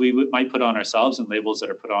labels we might put on ourselves and labels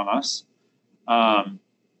that are put on us.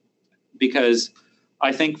 Because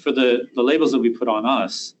I think for the labels that we put on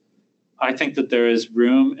us, I think that there is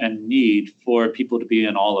room and need for people to be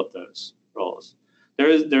in all of those roles.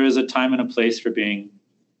 There is a time and a place for being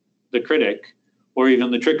the critic or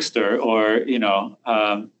even the trickster, or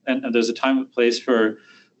and there's a time and place for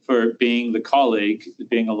being the colleague,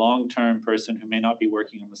 being a long-term person who may not be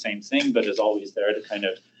working on the same thing, but is always there to kind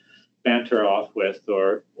of banter off with,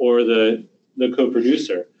 or the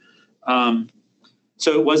co-producer.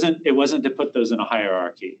 So it wasn't to put those in a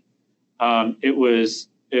hierarchy. It was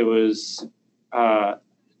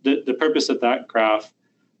the purpose of that graph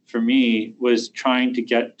for me was trying to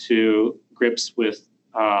get to grips with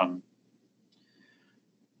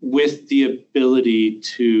the ability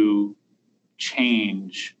to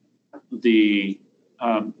change the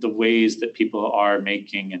ways that people are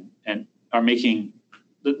making and are making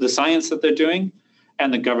the science that they're doing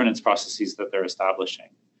and the governance processes that they're establishing.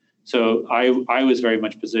 So I was very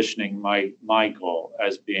much positioning my goal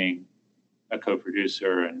as being a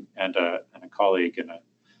co-producer and a colleague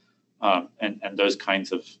and those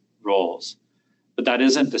kinds of roles. But that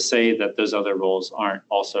isn't to say that those other roles aren't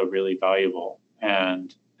also really valuable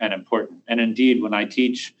and important. And indeed, when I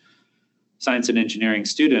teach science and engineering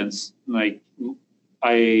students, like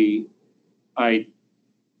I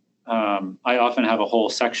often have a whole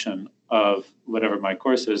section of whatever my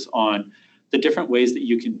course is on the different ways that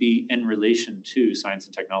you can be in relation to science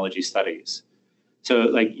and technology studies. So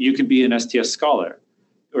like you can be an STS scholar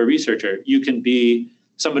or researcher. You can be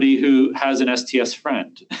somebody who has an STS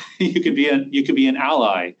friend. you could be an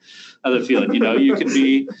ally of the field. You can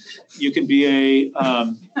be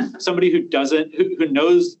somebody who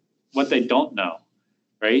knows what they don't know,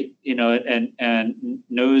 right? And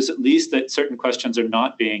knows at least that certain questions are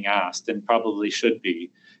not being asked and probably should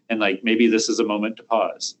be. And like maybe this is a moment to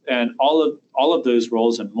pause. And all of those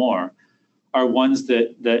roles and more are ones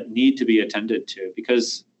that need to be attended to,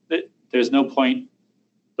 because there's no point.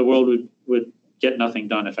 The world would get nothing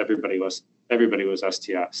done if everybody was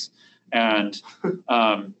STS, and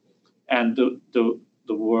the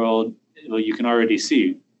world. Well, you can already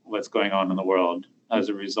see what's going on in the world as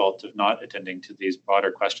a result of not attending to these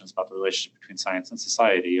broader questions about the relationship between science and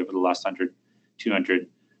society over the last 100, 200,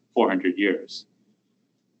 400 years.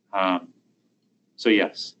 So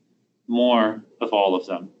yes, more of all of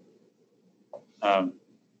them.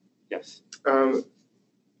 Yes.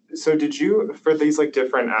 So did you, for these like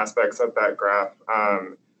different aspects of that graph,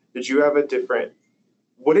 did you have a different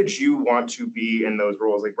what did you want to be in those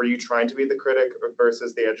roles? Like, were you trying to be the critic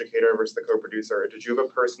versus the educator versus the co-producer? Or did you have a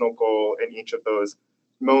personal goal in each of those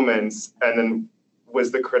moments? And then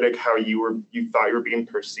was the critic how you thought you were being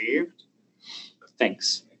perceived?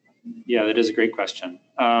 Thanks. Yeah, that is a great question.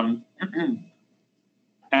 And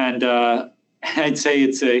I'd say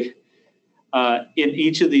it's in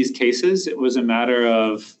each of these cases, it was a matter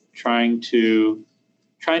of trying to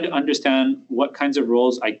understand what kinds of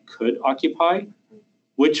roles I could occupy,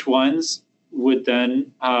 which ones would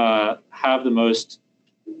then have the most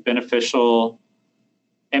beneficial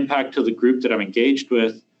impact to the group that I'm engaged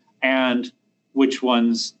with, and which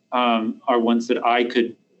ones are ones that I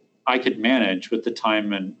could manage with the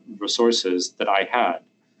time and resources that I had.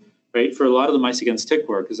 Right? For a lot of the Mice Against Tick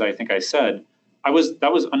work, as I think I said, that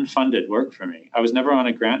was unfunded work for me. I was never on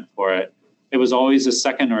a grant for it. It was always a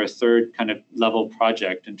second or a third kind of level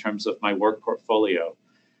project in terms of my work portfolio.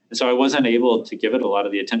 And so I wasn't able to give it a lot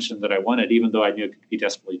of the attention that I wanted, even though I knew it could be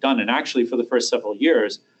desperately done. And actually, for the first several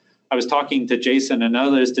years, I was talking to Jason and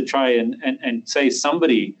others to try and say,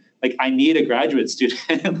 somebody, like, I need a graduate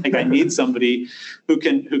student, like I need somebody who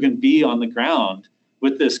can be on the ground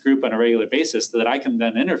with this group on a regular basis that I can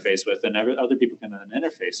then interface with and other people can then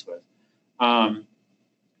interface with.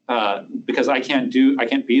 Because I can't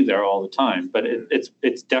be there all the time, but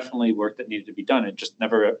it's definitely work that needed to be done. It just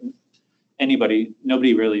nobody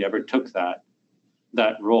really ever took that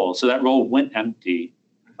role. So that role went empty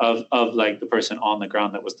of like the person on the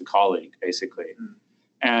ground that was the colleague, basically.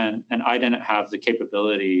 And I didn't have the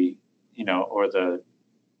capability,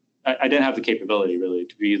 I didn't have the capability really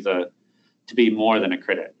to be more than a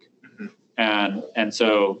critic. And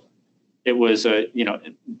so it was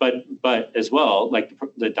but as well, like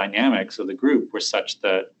the dynamics of the group were such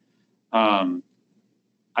that I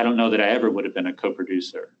don't know that I ever would have been a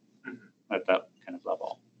co-producer at that kind of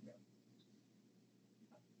level.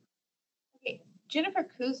 Okay. Jennifer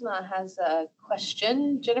Kuzma has a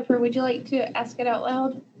question. Jennifer, would you like to ask it out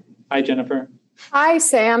loud? Hi, Jennifer. Hi,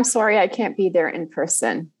 Sam. Sorry I can't be there in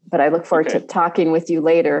person, but I look forward to talking with you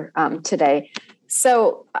later today.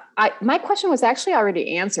 So my question was actually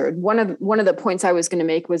already answered. One of the points I was going to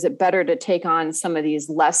make was it better to take on some of these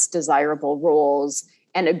less desirable roles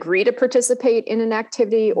and agree to participate in an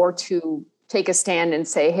activity, or to take a stand and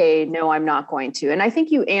say, hey, no, I'm not going to. And I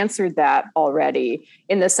think you answered that already,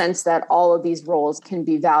 in the sense that all of these roles can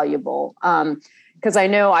be valuable. Because I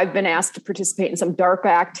know I've been asked to participate in some DARPA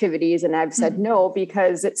activities, and I've said no,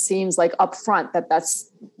 because it seems like upfront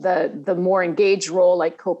that's the more engaged role,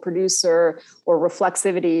 like co-producer or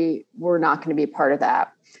reflexivity, we're not going to be part of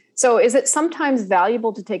that. So is it sometimes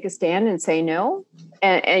valuable to take a stand and say no,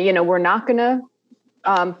 and we're not going to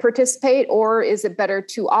participate, or is it better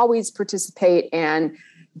to always participate and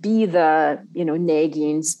be the,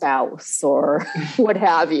 nagging spouse or what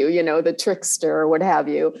have you, the trickster or what have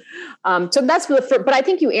you. So that's but I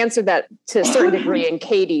think you answered that to a certain degree in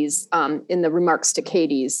Katie's, in the remarks to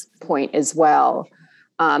Katie's point as well.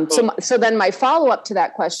 So then my follow-up to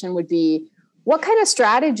that question would be, what kind of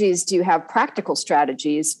strategies do you have, practical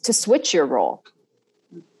strategies, to switch your role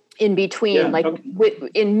in between,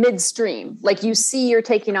 in midstream? Like, you see you're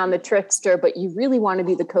taking on the trickster, but you really want to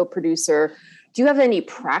be the co-producer. Do you have any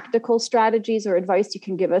practical strategies or advice you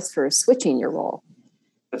can give us for switching your role?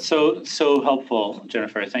 That's so helpful,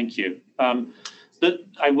 Jennifer. Thank you.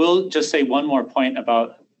 I will just say one more point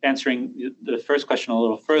about answering the first question a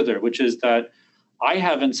little further, which is that I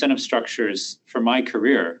have incentive structures for my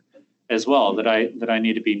career as well that I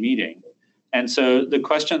need to be meeting. And so the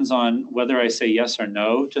questions on whether I say yes or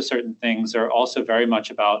no to certain things are also very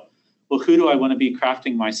much about, well, who do I want to be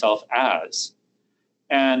crafting myself as?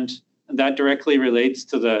 And that directly relates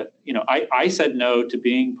to I said no to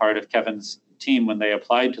being part of Kevin's team when they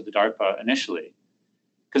applied to the DARPA initially,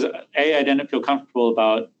 because I didn't feel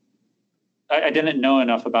comfortable I didn't know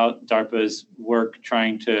enough about DARPA's work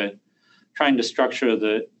trying to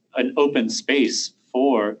structure an open space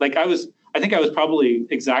for, I think I was probably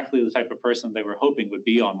exactly the type of person they were hoping would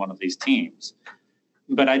be on one of these teams,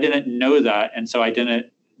 but I didn't know that, and so I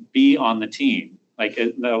didn't be on the team.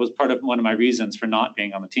 That was part of one of my reasons for not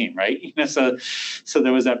being on the team, right? So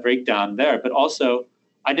there was that breakdown there. But also,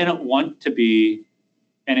 I didn't want to be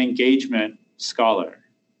an engagement scholar.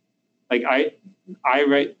 I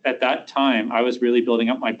at that time, I was really building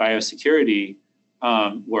up my biosecurity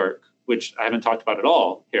work, which I haven't talked about at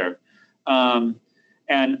all here.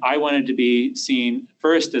 And I wanted to be seen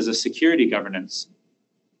first as a security governance,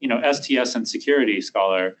 STS and security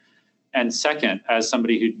scholar, and second, as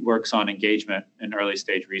somebody who works on engagement in early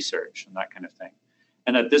stage research and that kind of thing.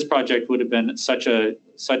 And that this project would have been such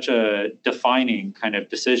a defining kind of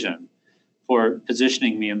decision for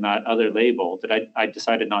positioning me in that other label that I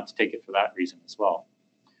decided not to take it for that reason as well.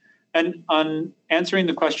 And on answering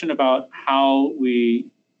the question about how we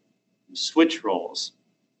switch roles,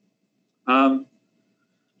 I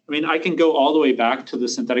mean, I can go all the way back to the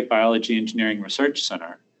Synthetic Biology Engineering Research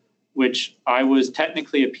Center, which I was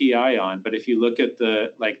technically a PI on, but if you look at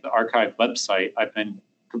the archive website, I've been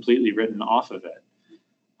completely written off of it.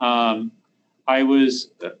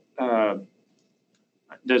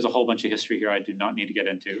 There's a whole bunch of history here I do not need to get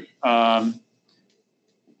into.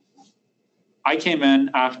 I came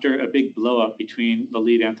in after a big blow up between the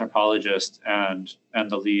lead anthropologist and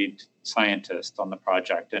the lead scientist on the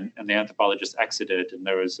project, and the anthropologist exited, and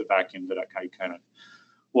there was a vacuum that I kind of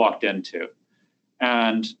walked into.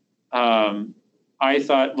 And I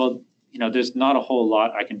thought, well, there's not a whole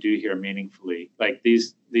lot I can do here meaningfully. Like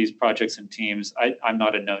these projects and teams, I'm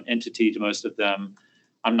not a known entity to most of them.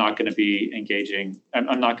 I'm not going to be engaging.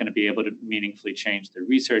 I'm not going to be able to meaningfully change their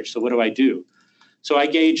research. So what do? So I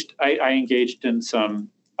engaged in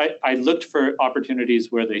some, I looked for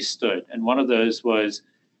opportunities where they stood. And one of those was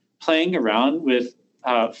playing around with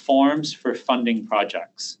forms for funding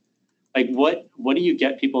projects. Like what do you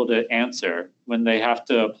get people to answer when they have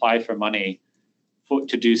to apply for money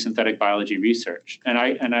to do synthetic biology research?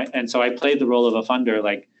 And so I played the role of a funder,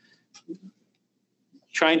 like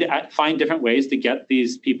trying to find different ways to get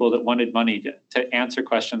these people that wanted money to answer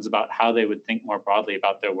questions about how they would think more broadly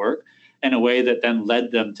about their work in a way that then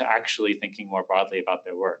led them to actually thinking more broadly about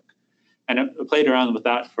their work. And I played around with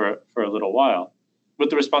that for a little while. With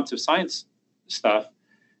the responsive science stuff,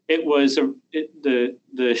 it was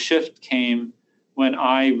the shift came when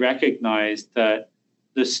I recognized that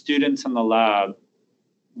the students in the lab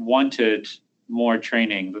wanted more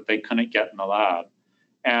training that they couldn't get in the lab.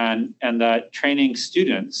 And that training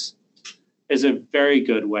students is a very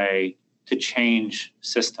good way to change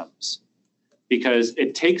systems, because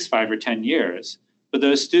it takes 5 or 10 years. But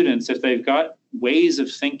those students, if they've got ways of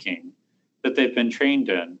thinking that they've been trained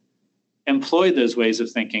in, employ those ways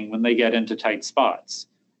of thinking when they get into tight spots.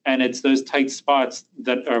 And it's those tight spots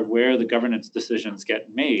that are where the governance decisions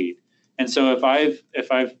get made. And so if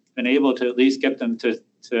I've been able to at least get them to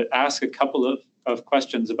ask a couple of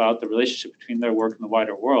questions about the relationship between their work and the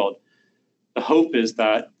wider world, the hope is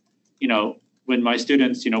that, when my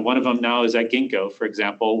students, one of them now is at Ginkgo, for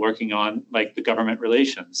example, working on like the government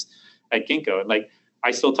relations at Ginkgo. And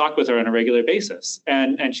I still talk with her on a regular basis.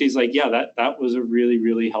 And she's like, yeah, that was a really,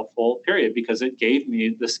 really helpful period, because it gave me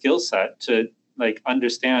the skill set to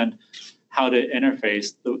understand how to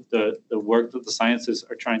interface the work that the sciences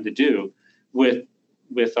are trying to do with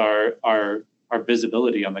our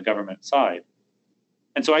visibility on the government side.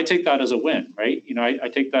 And so I take that as a win, right? I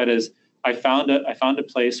take that as I found a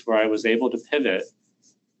place where I was able to pivot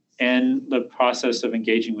in the process of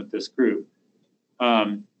engaging with this group,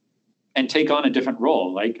 and take on a different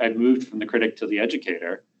role. Like I moved from the critic to the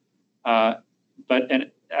educator,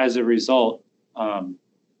 and as a result,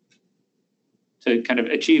 to kind of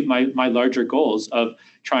achieve my larger goals of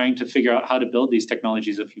trying to figure out how to build these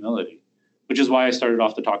technologies of humility, which is why I started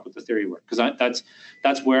off the talk with the theory work, because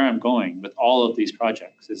that's where I'm going with all of these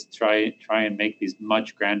projects, is try and make these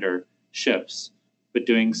much grander shifts, but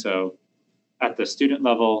doing so at the student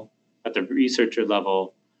level, at the researcher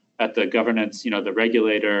level, at the governance, the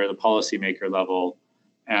regulator, the policymaker level,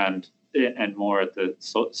 and more at the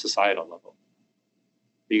societal level.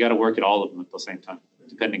 You got to work at all of them at the same time,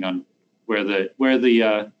 depending on where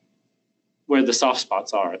the soft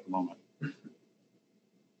spots are at the moment.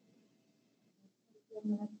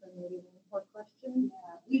 More questions?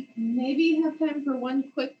 We maybe have time for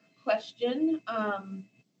one quick question.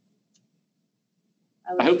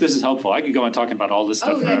 I hope this is helpful. I could go on talking about all this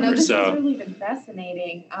stuff forever. No, this has really been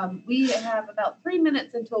fascinating. We have about 3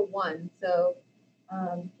 minutes until 1. So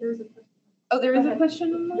There's a question. there is a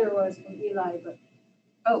question online? There was from Eli, but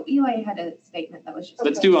Eli had a statement that was just.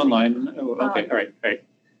 Let's do online. Okay, all right.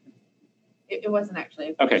 It wasn't actually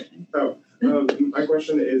a question. Okay. My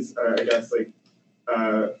question is, I guess,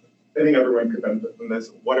 I think everyone could benefit from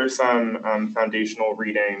this. What are some foundational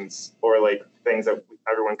readings or things that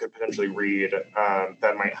everyone could potentially read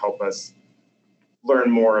that might help us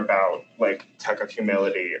learn more about tech of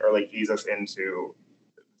humility, or ease us into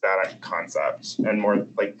that concept and more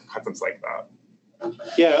concepts like that?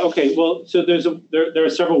 Yeah. Okay. Well, so there are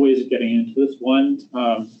several ways of getting into this. One,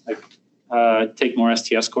 take more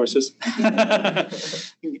STS courses.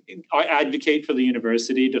 I advocate for the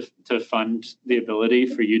university to fund the ability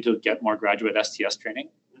for you to get more graduate STS training.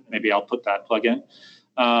 Maybe I'll put that plug in.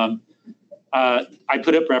 I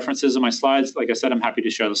put up references in my slides. Like I said, I'm happy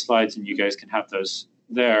to share the slides and you guys can have those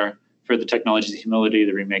there. for the technologies of humility,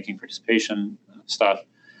 the remaking participation stuff.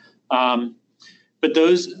 But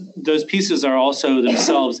those pieces are also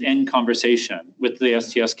themselves in conversation with the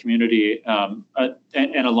STS community and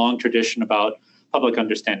a long tradition about public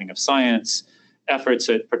understanding of science, efforts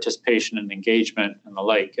at participation and engagement, and the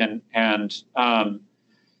like.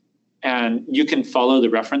 And you can follow the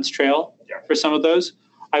reference trail for some of those.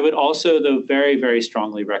 I would also, though, very, very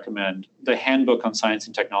strongly recommend the Handbook on Science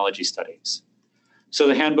and Technology Studies. So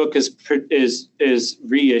the handbook is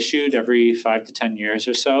reissued every 5 to 10 years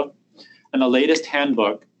or so. And the latest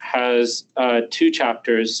handbook has 2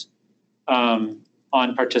 chapters on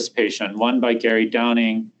participation, one by Gary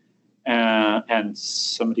Downing and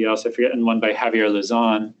somebody else, I forget, and one by Javier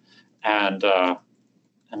Luzon and a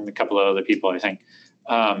couple of other people, I think.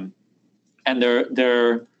 And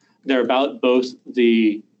they're about both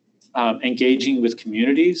the engaging with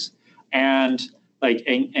communities and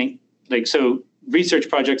so research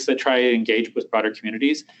projects that try to engage with broader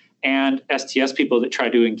communities, and STS people that try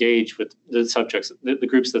to engage with the subjects, the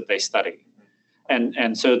groups that they study.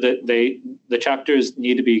 And so that the chapters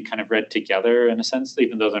need to be kind of read together in a sense,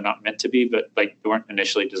 even though they're not meant to be, but like they weren't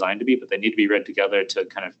initially designed to be, but they need to be read together to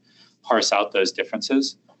kind of parse out those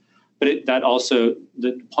differences. But that also,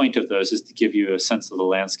 the point of those is to give you a sense of the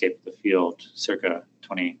landscape of the field circa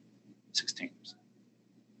 2016.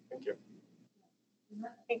 Thank you. I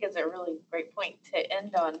think is a really great point to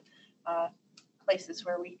end on. Places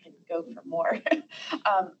where we can go for more.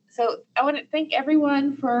 So I want to thank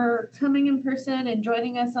everyone for coming in person and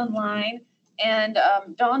joining us online. And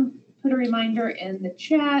Dawn put a reminder in the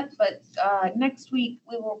chat, but next week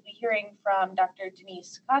we will be hearing from Dr.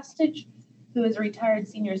 Denise Kostic, who is a retired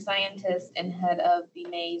senior scientist and head of the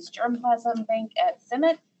Mays Germplasm Bank at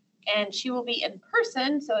CIMMYT. And she will be in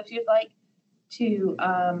person, so if you'd like to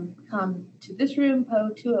come to this room, PO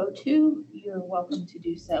 202, you're welcome to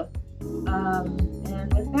do so.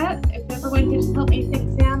 And with that, if everyone could just help me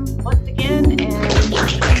thank Sam once again, and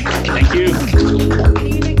thank you. See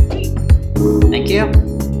you next week. Thank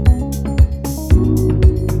you.